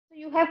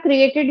You have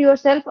created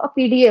yourself a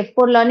PDF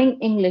for learning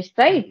English,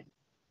 right?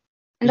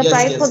 And the Yes,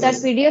 price for yes, that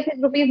yes. PDF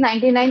is rupees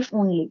 99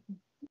 only.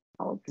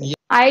 Okay. Ye-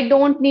 I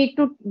don't need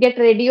to get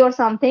ready or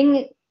something.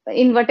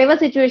 In whatever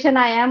situation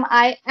I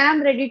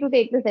am ready to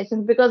take the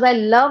sessions because I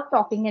love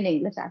talking in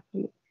English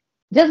actually.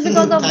 Just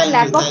because of the Thank you,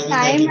 lack of thank you,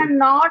 thank time, you. I'm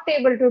not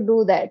able to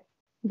do that.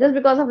 Just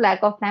because of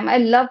lack of time. I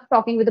love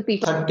talking with the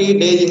people. 30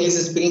 days English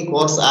speaking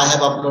course I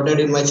have uploaded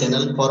in my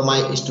channel for my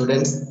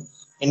students.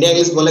 India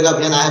English Bolega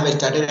Abhiyan I have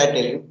started, I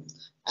tell you.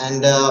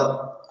 And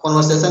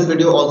conversation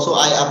video also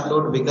I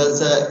upload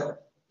because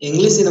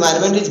English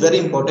environment is very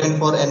important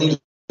for any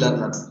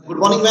learners. Good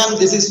morning, ma'am.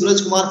 This is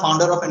Suraj Kumar,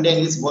 founder of India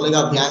English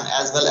Bolega Abhiyan,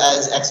 as well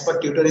as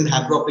expert tutor in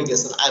Habro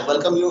application. I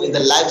welcome you in the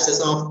live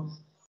session of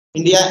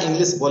India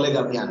English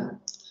Bolega Abhiyan.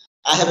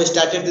 I have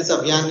started this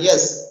Abhiyan.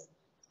 Yes,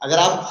 अगर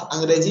आप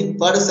अंग्रेजी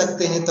पढ़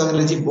सकते हैं तो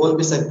अंग्रेजी बोल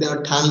भी सकते हैं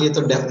और ठान लिए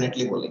तो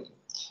डेफिनेटली बोलेंगे.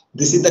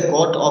 This is the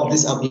quote of Yeah.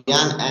 this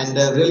Abhiyan,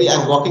 and really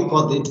I'm working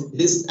for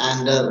this,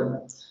 and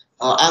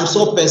I'm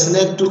so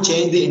passionate to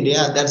change the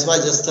India. That's why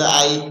just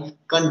I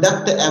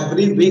conduct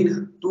every week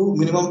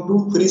minimum two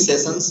free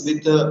sessions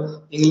with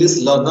English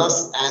learners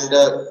and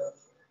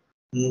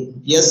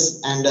yes,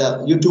 and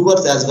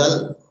YouTubers as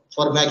well,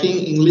 for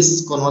making English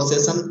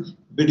conversation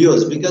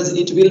videos, because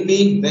it will be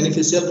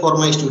beneficial for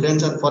my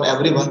students and for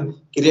everyone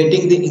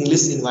creating the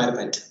English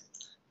environment.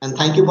 And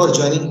thank you for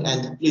joining,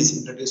 and please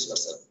introduce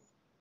yourself.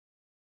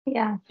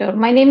 Yeah, sure.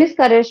 My name is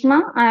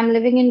Karishma. I am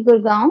living in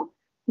Gurgaon.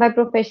 By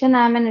profession,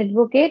 I am an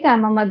advocate.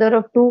 I'm a mother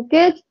of two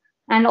kids.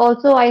 And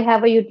also, I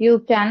have a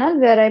YouTube channel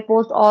where I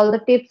post all the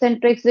tips and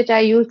tricks which I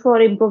use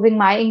for improving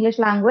my English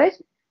language.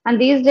 And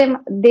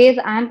days,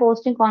 I am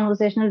posting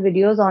conversational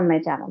videos on my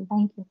channel.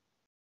 Thank you.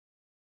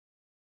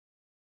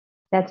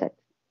 That's it.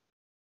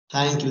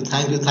 Thank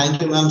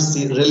you, ma'am.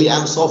 See, really,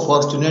 I'm so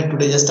fortunate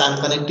today. Just I'm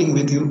connecting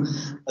with you.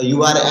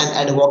 You are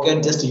an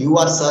advocate. Just you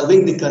are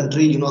serving the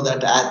country. You know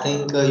that I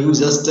think you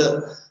just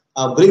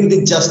bring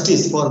the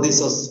justice for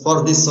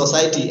this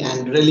society,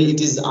 and really,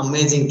 it is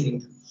amazing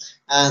thing.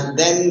 And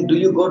then, do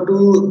you go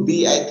to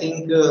the? I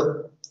think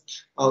your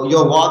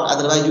work.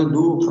 Otherwise, you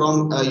do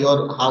from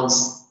your house.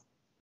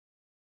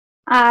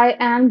 I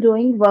am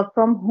doing work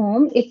from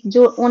home. It's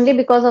only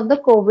because of the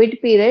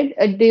COVID period.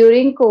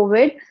 During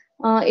COVID,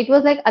 it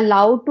was like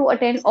allowed to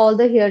attend all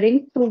the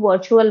hearings through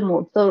virtual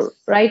mode. So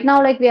right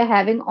now, like we are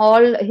having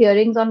all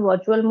hearings on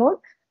virtual mode.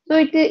 So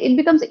it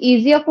becomes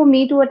easier for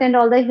me to attend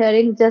all the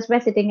hearings just by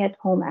sitting at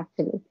home,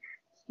 actually.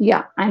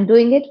 Yeah, I'm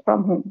doing it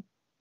from home.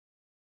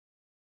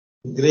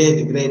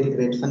 Great.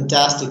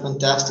 Fantastic.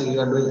 You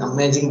are doing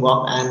amazing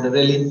work, and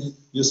really,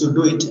 you should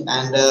do it.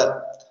 And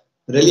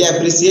really, I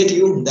appreciate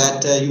you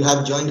that you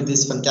have joined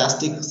this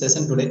fantastic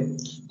session today.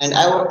 And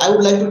I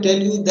would like to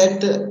tell you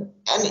that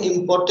an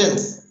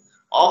importance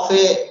of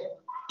a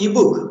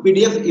ebook,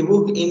 PDF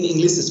ebook in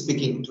English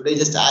speaking. Today,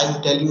 just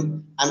I'm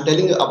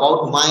telling you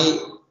about my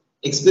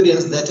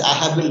experience that I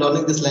have been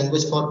learning this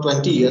language for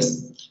 20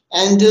 years,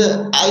 and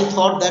I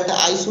thought that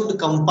I should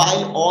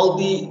compile all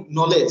the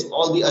knowledge,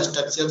 all the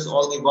structures,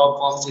 all the verb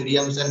forms,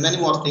 idioms, and many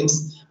more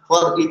things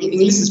for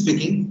English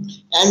speaking.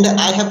 And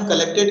I have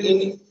collected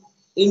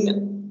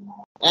in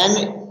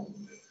an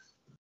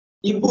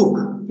ebook,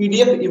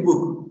 PDF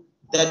ebook,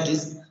 that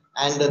is,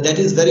 and that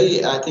is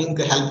very, I think,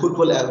 helpful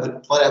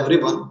for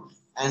everyone.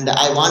 And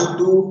I want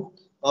to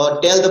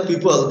tell the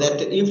people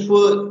that if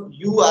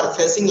you are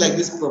facing like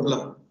this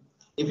problem,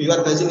 if you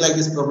are facing like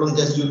this problem,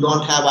 just you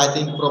don't have, I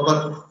think,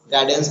 proper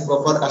guidance,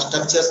 proper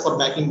structures for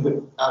making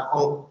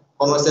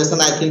conversation,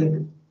 I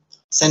think,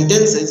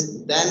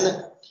 sentences,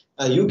 then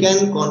you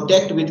can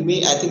contact with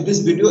me. I think this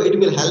video, it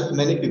will help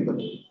many people,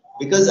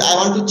 because I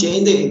want to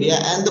change the India,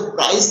 and the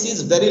price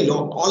is very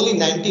low, only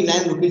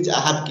 99 rupees I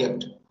have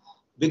kept,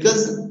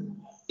 because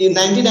in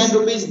 99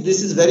 rupees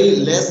this is very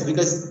less,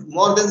 because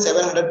more than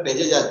 700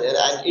 pages are there,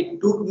 and it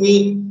took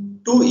me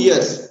 2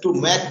 years to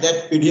make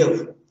that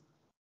PDF.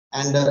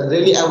 And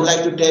really, I would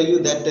like to tell you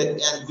that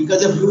and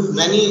because of you,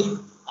 many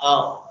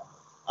uh,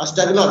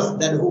 strugglers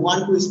that who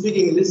want to speak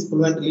English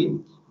fluently,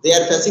 they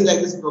are facing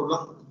like this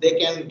problem, they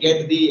can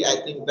get the, I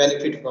think,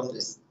 benefit from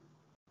this.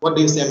 What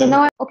do you say,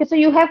 ma'am? Okay, so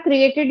you have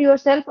created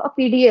yourself a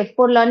PDF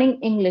for learning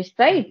English,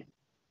 right?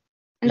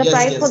 And the Yes,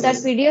 price for yes, that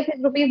yes. PDF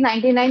is rupees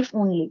 99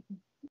 only.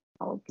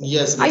 Okay.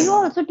 Yes, Are you yes.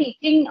 also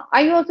teaching?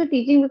 Are you also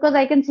teaching? Because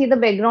I can see the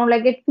background,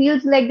 like it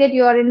feels like that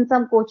you are in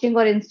some coaching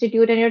or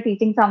institute and you're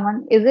teaching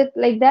someone. Is it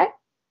like that?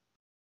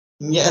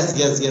 Yes.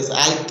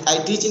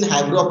 I teach in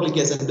Hybro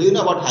application. Do you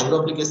know about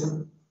Hybro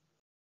application?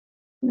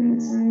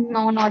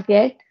 No, not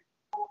yet.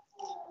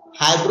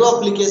 Hybro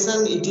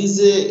application, it is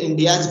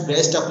India's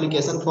best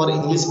application for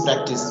English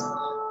practice.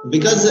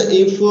 Because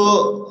if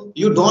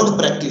you don't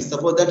practice,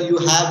 suppose that you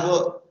have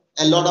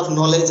a lot of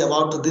knowledge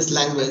about this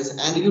language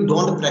and you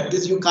don't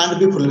practice, you can't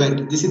be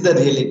fluent. This is the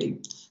reality.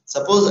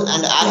 Suppose,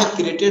 and I Yeah. have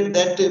created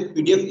that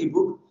PDF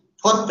ebook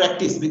for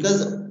practice,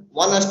 because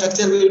one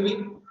structure will be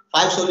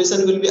five,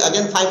 solution will be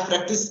again five,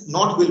 practice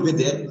not will be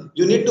there.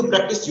 You need to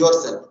practice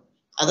yourself.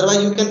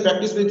 Otherwise, you can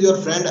practice with your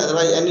friend,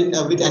 otherwise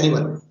with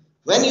anyone.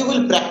 When you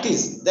will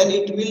practice, then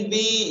it will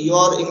be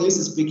your English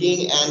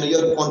speaking and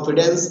your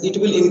confidence, it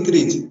will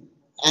increase.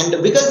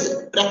 And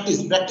because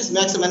practice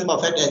makes a man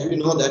perfect, as we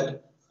know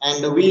that.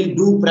 And we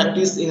do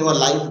practice in our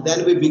life,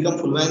 then we become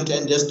fluent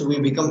and just we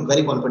become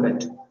very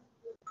confident.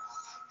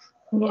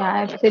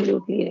 Yeah,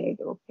 absolutely right.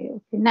 Okay,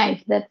 okay.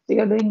 Nice. That's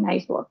you're doing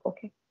nice work.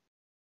 Okay.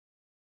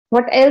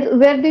 What else?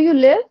 Where do you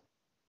live?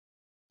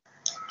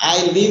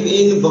 I live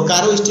in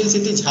Bokaro Steel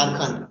City,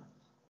 Jharkhand.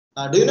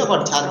 Do you know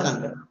about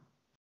Jharkhand? Okay.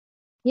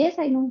 Yes,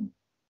 I know.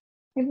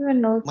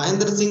 Everyone knows.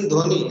 Mahendra Singh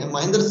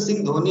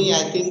Dhoni,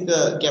 I think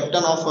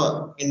captain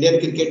of Indian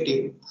cricket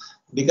team.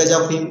 Because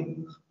of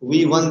him,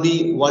 we won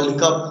the World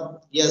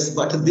Cup. Yes,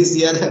 but this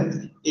year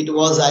it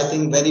was, I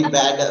think, very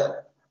bad.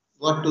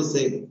 What to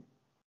say?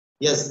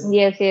 Yes,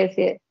 Yes, yes,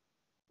 yes,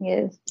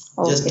 yes.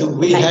 just Okay, okay.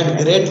 we Nice. had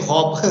That's great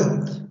hope.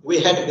 We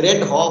had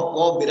great hope.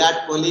 Oh,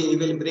 Virat Kohli, he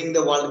will bring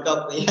the World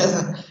Cup. Yes,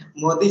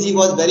 Modi ji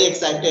was very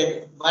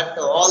excited, but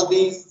all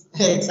these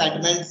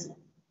excitements,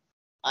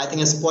 I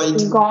think, is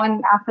spoiled.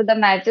 gone after the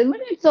matches,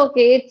 but it's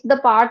okay. It's the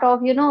part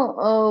of,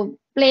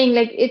 playing.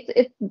 Like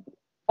it's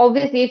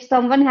obviously if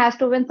someone has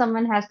to win,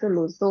 someone has to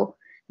lose. So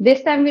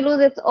this time we lose,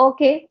 it's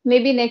okay.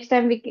 Maybe next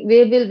time we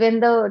will win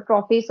the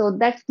trophy. So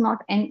that's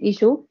not an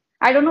issue.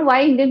 I don't know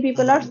why Indian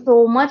people are Mhm. so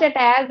much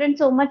attached and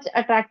so much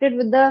attracted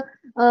with the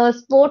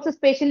sports,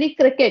 especially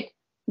cricket.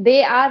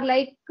 They are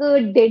like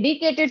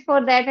dedicated for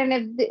that, and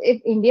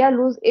if India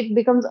lose, it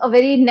becomes a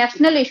very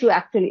national issue.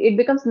 Actually, it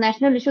becomes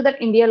national issue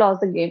that India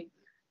lost the game.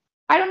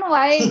 I don't know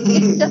why.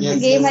 It's just a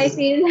Yes, game, yes, I yes.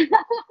 feel.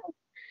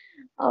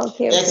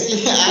 Okay, okay. Actually,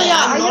 So I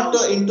yeah, am I not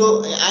have.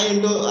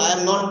 I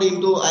am not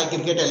into I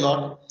cricket a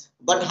lot.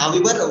 But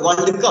however,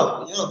 World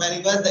Cup,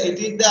 whenever it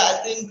is the, I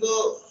think,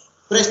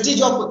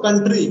 prestige of a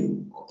country.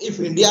 If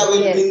India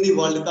will Yes. win the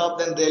World Cup,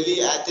 then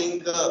really I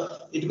think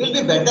it will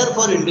be better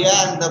for India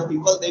and the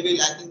people. They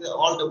will, I think,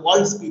 all the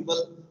world's people,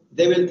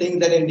 they will think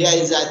that India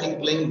is, I think,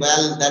 playing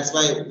well. That's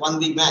why won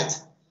the match.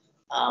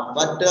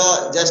 But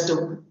just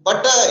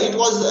but it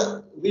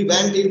was we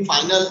went in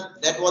final.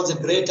 That was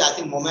a great, I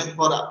think, moment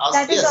for us.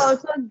 That is Yes,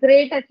 also a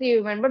great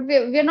achievement. But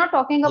we're not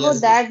talking about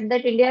yes, yes.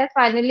 that India has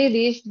finally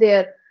reached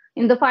there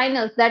in the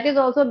finals. That is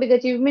also a big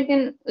achievement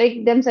in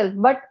like themselves.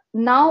 But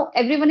now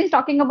everyone is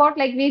talking about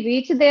like we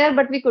reached there,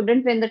 but we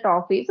couldn't win the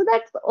trophy. So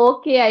that's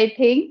okay, I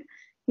think.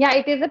 Yeah,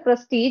 it is a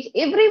prestige.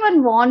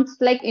 Everyone wants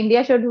like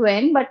India should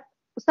win, but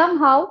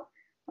somehow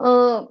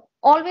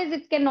always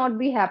it cannot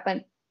be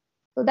happen.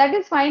 So that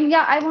is fine.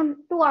 Yeah, I want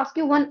to ask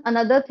you one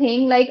another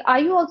thing. Like, are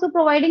you also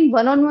providing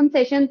one-on-one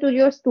session to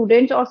your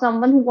students or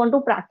someone who want to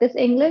practice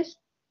English?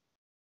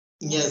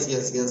 Yes,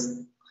 yes, yes.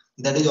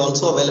 That is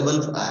also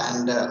available,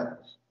 and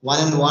one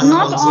and one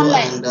Not also,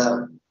 online,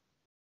 and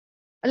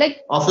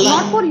like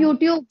not for offline.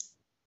 YouTube.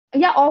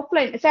 Yeah,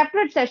 offline,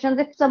 separate sessions.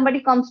 If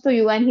somebody comes to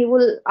you and he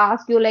will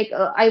ask you, like,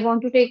 I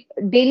want to take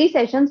daily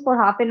sessions for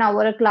half an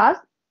hour a class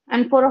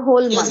and for a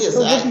whole Yes, month. yes.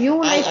 So would you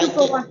like to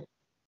provide?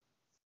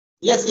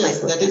 Yes, That's my yes.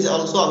 That question. is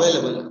also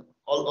available.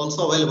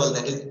 Also available.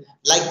 That is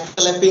like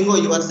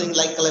Clappingo. You are saying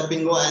like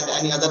Clappingo and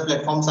any other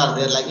platforms are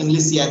there, like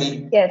English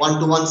CRE, Yes,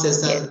 one-to-one yes,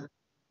 session.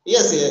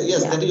 Yes, yes,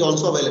 yes. yeah. That is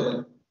also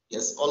available.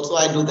 Yes. Also,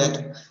 I do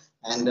that,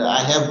 and uh, I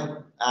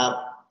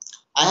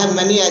have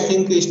many, I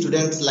think,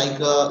 students like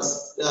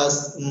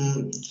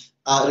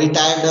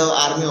retired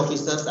army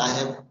officers. I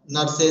have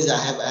nurses. I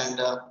have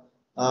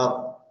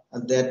uh,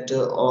 that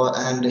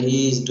and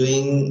he is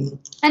doing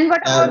And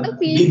what about the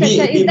fee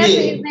structure? Is that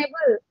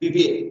reasonable?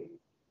 BBA.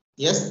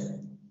 Yes.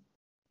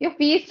 Your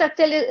fee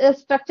structure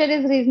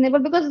is reasonable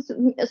because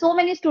so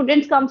many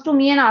students comes to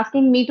me and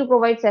asking me to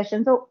provide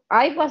sessions. So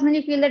I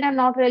personally feel that I'm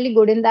not really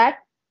good in that,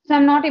 so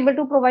I'm not able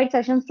to provide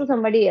sessions to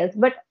somebody else.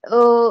 But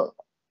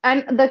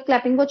and the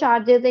Clappingo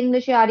charges,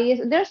 English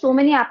RES, there are so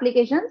many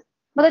applications,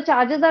 but the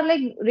charges are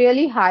like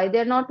really high.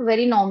 They're not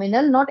very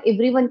nominal. Not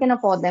everyone can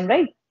afford them,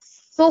 right?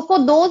 So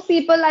for those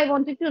people, I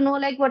wanted to know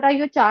like what are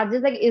your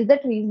charges? Like, is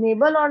that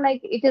reasonable or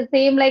like it is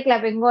same like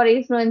Clappingo or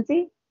Ace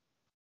Fluency?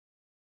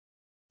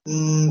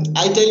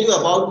 I tell you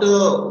about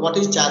what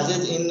is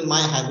charges in my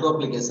Hybro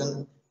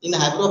application. In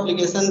Hybro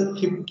application,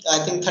 I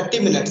think 30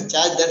 minutes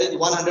charge, that is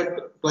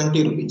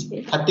 120 rupees.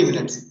 30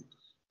 minutes.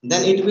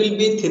 Then it will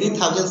be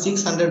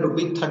 3,600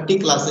 rupees, 30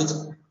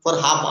 classes for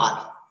half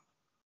hour.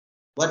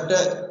 But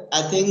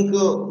I think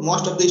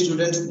most of the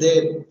students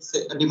they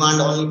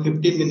demand only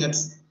 15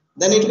 minutes.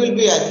 Then it will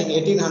be, I think,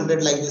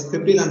 1800 like this,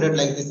 1500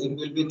 like this. It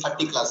will be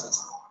 30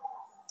 classes.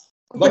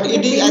 Okay, But so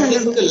it is, I 1500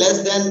 think, rupees. less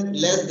than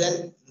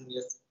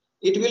yes,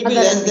 it will be Other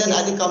less than,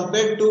 I application. think,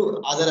 compared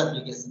to other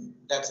applications.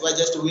 That's why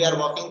just we are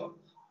working,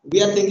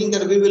 we are thinking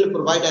that we will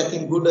provide, I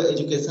think, good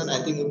education,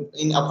 I think,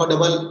 in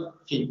affordable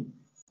fee.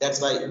 That's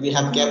why we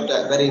have kept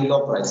a very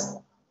low price.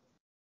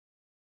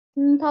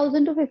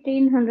 1000 to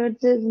 1500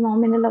 is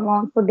nominal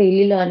amount for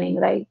daily learning,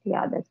 right?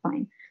 Yeah, that's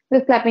fine.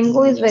 The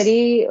Clappingo is Yes.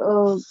 very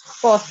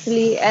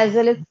costly as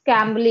well as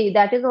Cambly.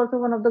 That is also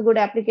one of the good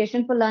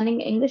application for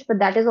learning English, but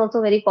that is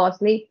also very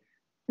costly.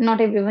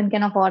 Not everyone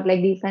can afford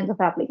like these kinds of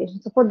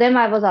applications. So for them,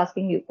 I was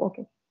asking you.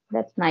 Okay,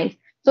 that's nice.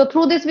 So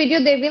through this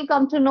video, they will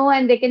come to know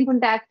and they can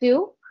contact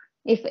you.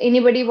 If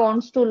anybody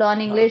wants to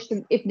learn English,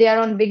 if they are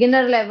on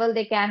beginner level,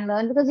 they can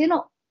learn because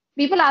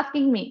people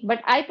asking me,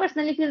 but I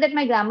personally feel that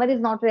my grammar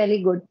is not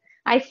really good.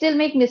 I still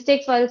make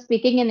mistakes while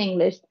speaking in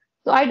English.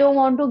 So I don't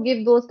want to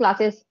give those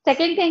classes.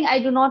 Second thing, I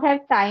do not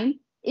have time.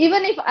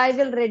 Even if I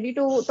will ready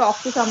to talk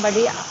to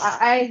somebody,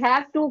 I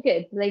have two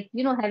kids. Like,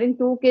 having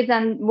two kids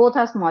and both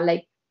are small.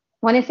 Like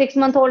one is 6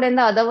 months old and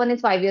the other one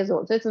is 5 years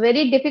old. So it's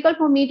very difficult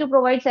for me to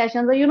provide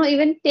sessions or,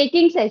 even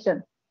taking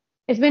sessions.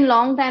 It's been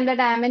long time that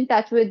I am in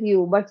touch with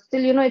you, but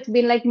still, it's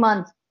been like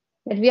months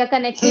that we are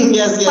connecting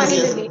Yes, yes,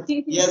 yes,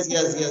 finally. yes,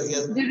 yes, yes,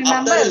 yes. Do you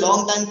After a remember?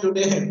 long time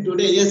today,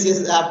 today, yes,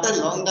 yes. After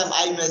a long time,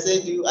 I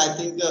messaged you. I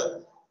think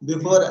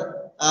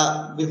before,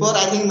 before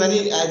I think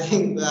many, I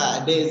think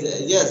days.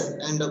 Yes,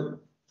 and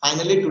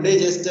finally today,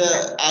 just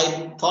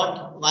I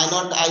thought, why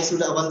not? I should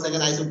once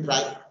again I should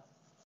try.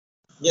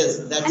 Yes,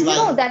 that's And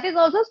why. that is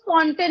also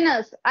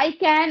spontaneous. I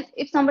can,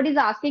 if somebody is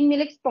asking me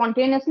like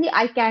spontaneously,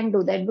 I can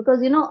do that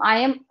because, I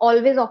am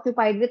always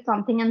occupied with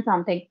something and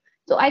something.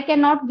 So I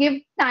cannot give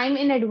time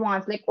in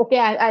advance. Like, okay,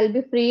 I'll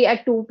be free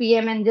at 2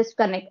 p.m. and just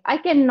connect. I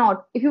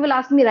cannot. If you will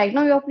ask me right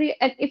now, you're free.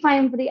 If I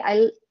am free,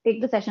 I'll take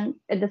the session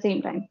at the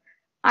same time.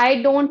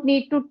 I don't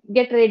need to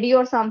get ready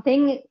or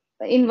something.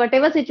 In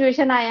whatever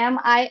situation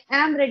I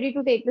am ready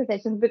to take the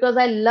sessions because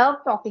I love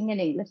talking in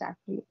English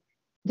actually.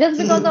 Just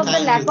because of the Thank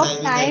you, lack of thank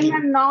you, thank time, you.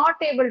 I'm not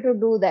able to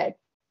do that.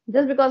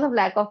 Just because of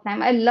lack of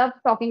time. I love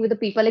talking with the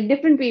people, like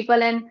different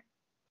people. And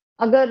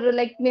अगर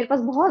like मेरे पास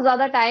बहुत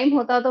ज्यादा time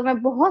होता तो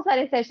मैं बहुत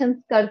सारे sessions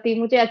करती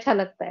मुझे अच्छा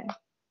लगता है.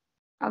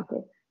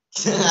 Okay.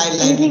 I like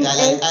it. Anything else?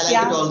 I like it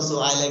Yeah. also.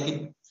 I like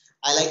it.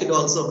 I like it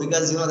also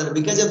because that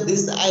because of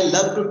this I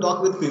love to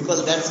talk with people.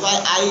 That's why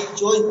I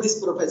chose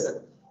this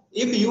profession.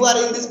 If you are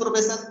in this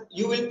profession,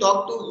 you will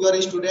talk to your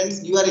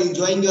students. You are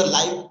enjoying your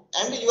life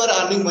and you are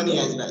earning money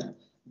as well.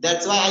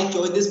 That's why I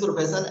chose this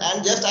profession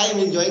and just I am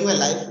enjoying my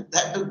life.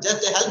 That to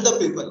just help the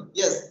people.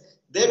 Yes,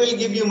 they will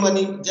give you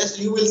money. Just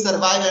you will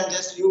survive and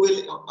just you will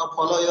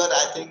follow your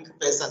I think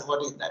passion.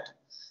 What is that?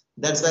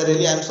 That's why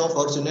really I'm so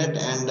fortunate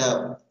and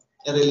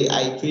really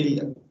I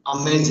feel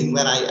amazing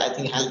when I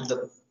think help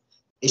the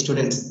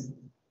students.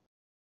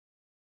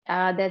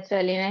 That's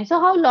really nice. So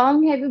how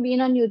long have you been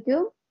on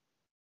YouTube?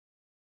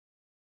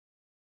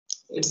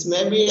 It's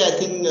maybe I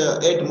think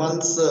 8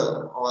 months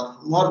or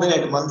more than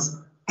 8 months.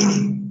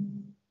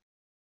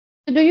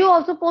 So do you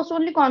also post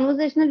only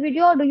conversational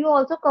video or do you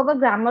also cover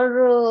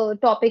grammar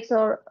topics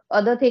or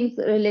other things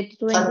related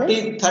to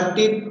English?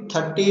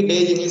 30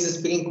 days English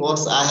speaking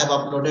course I have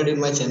uploaded in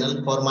my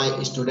channel for my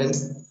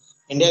students.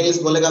 India English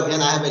Bolega Abhiyan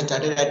I have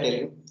started, I tell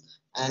you.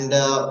 And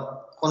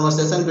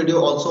conversation video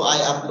also I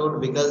upload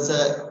because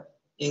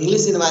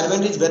English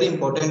environment is very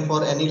important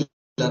for any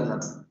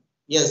learners.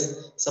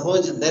 Yes,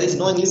 suppose there is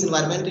no English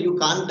environment, you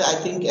can't, I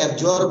think,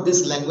 absorb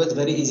this language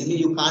very easily.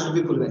 You can't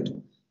be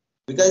fluent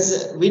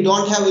because we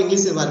don't have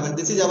English environment.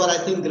 This is our, I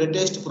think,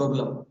 greatest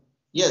problem.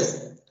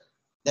 Yes,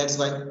 that's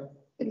why.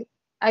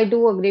 I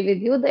do agree with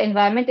you. The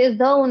environment is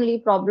the only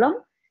problem.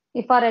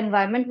 If our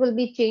environment will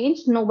be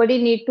changed,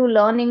 nobody need to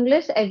learn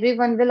English.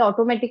 Everyone will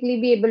automatically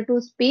be able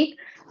to speak.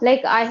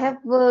 Like I have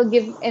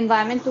give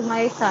environment to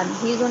my son.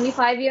 He's only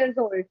 5 years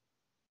old,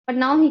 but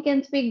now he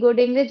can speak good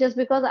English just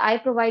because I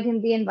provide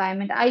him the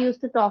environment. I used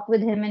to talk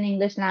with him in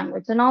English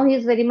language. So now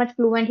he's very much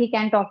fluent. He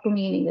can talk to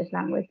me in English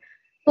language.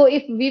 So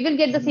if we will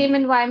get the same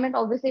environment,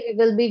 obviously we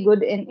will be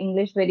good in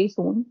English very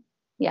soon.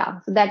 Yeah.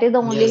 So that is the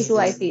only Yes, issue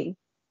I yes. feel.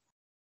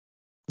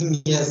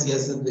 Yes,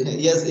 yes,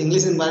 yes.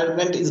 English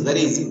environment is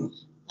very easy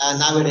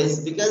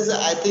nowadays because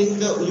I think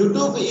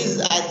YouTube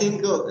is, I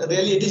think,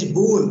 really it is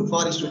boon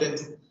for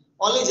students.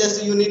 Only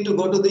just you need to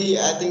go to the,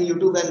 I think,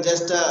 YouTube and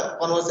just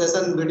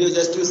conversation video,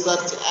 just you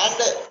search and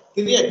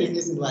create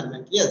English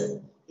environment. Yes,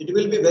 it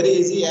will be very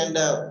easy and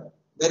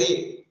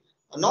very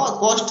no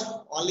cost.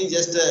 Only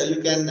just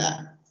you can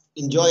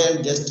enjoy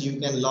and just you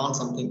can learn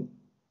something.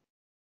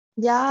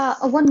 Yeah,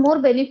 one more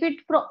benefit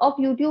of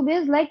YouTube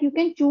is like you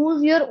can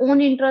choose your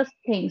own interest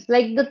things,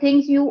 like the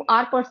things you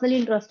are personally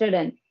interested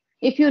in.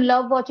 If you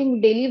love watching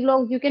daily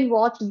vlogs, you can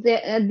watch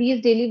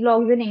these daily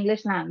vlogs in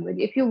English language.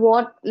 If you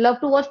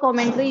love to watch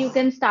commentary, you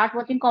can start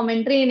watching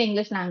commentary in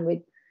English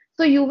language.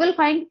 So you will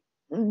find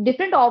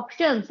different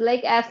options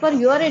like as per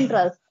your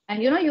interest,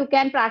 and you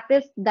can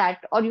practice that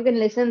or you can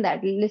listen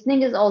that.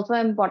 Listening is also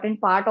an important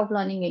part of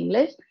learning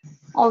English.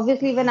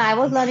 Obviously, when I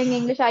was learning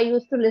English, I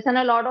used to listen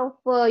a lot of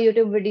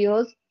YouTube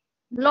videos.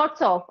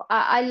 Lots of.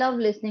 I love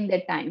listening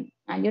that time.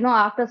 And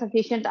after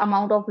sufficient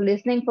amount of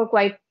listening for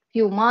quite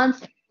few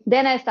months,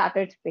 then I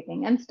started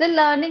speaking. I'm still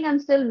learning. I'm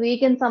still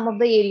weak in some of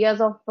the areas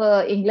of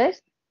English.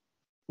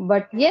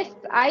 But yes,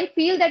 I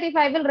feel that if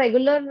I will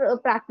regular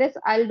practice,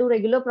 I'll do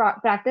regular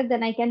practice,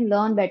 then I can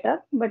learn better.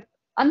 But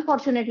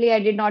unfortunately, I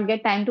did not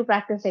get time to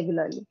practice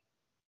regularly.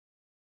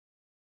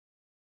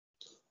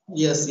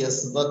 Yes,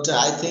 yes, but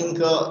I think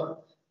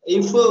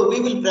if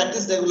we will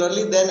practice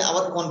regularly, then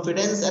our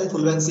confidence and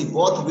fluency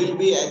both will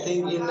be, I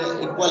think, in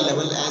equal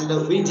level,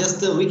 and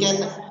we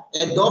can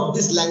adopt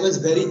this language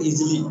very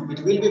easily. It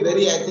will be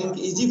very, I think,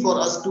 easy for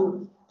us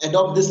to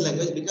adopt this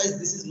language because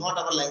this is not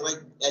our language.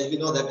 as we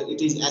know that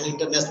it is an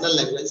international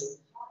language.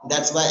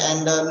 That's why,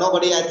 and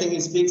nobody I think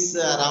speaks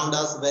around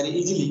us very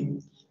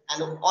easily.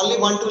 And only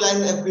 1 2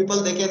 line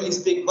people they can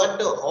speak,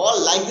 but all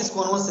like this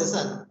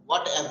conversation,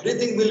 what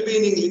everything will be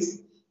in English.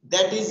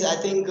 That is, I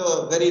think,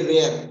 very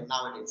rare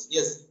nowadays.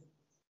 Yes,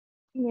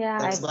 Yeah,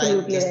 that's why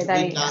absolutely right. just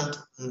we can't.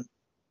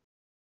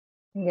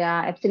 Yeah,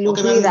 Okay,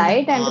 absolutely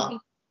right. ma'am. And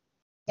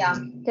yeah,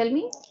 Hmm. tell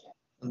me.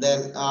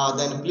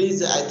 Then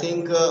please, I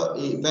think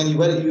when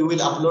you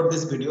will upload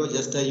this video,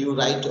 just you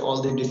write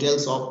all the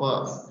details of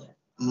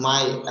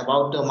my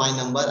about my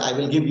number. I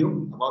will give you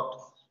about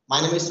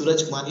my name is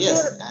Suraj Kumar. Yes,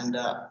 Sure. and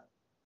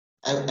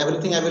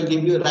everything I will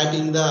give you right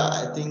in the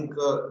I think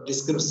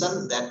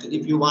description. That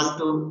if you want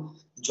to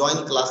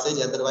join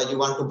classes, otherwise you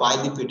want to buy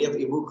the PDF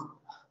ebook,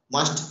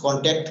 must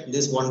contact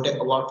this one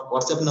about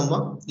WhatsApp number.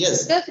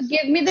 Yes, Just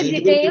give me the and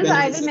it will be details.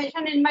 I will beneficial.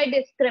 mention in my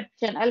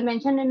description. I'll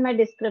mention in my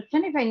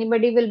description. If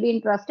anybody will be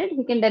interested,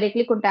 he can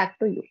directly contact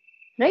to you.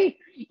 Right?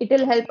 It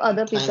will help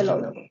other people Thank you,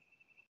 also. ma'am.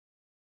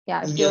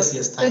 Yeah, Yes, sure. yes. So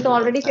it's Thank you,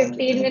 ma'am. already Thank you.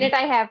 15 Thank you. minutes.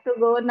 I have to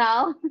go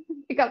now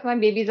because my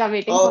babies are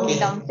waiting for me Okay.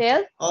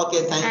 downstairs.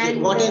 Okay, thank you.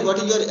 And What is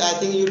your I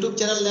think YouTube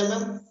channel name,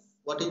 ma'am?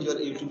 What is your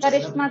YouTube channel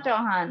Karishma name?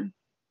 Chauhan.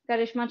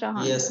 Karishma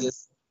Chauhan. Yes, yes.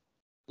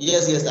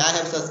 Yes, yes. I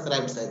have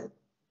subscribed sir.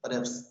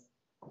 Perhaps.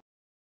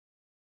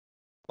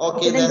 Okay,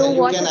 Okay, then do then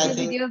you watch can a I few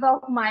think videos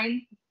of mine.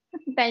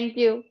 Thank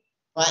you.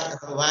 why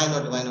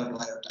not? Why not?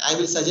 Why not? I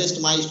will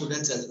suggest my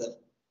students as well.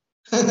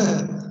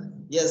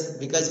 Yes,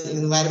 because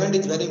environment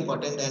is very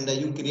important and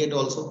you create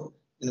also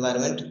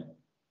environment.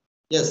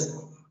 Yes.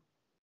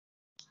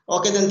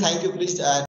 Okay, then thank you. Please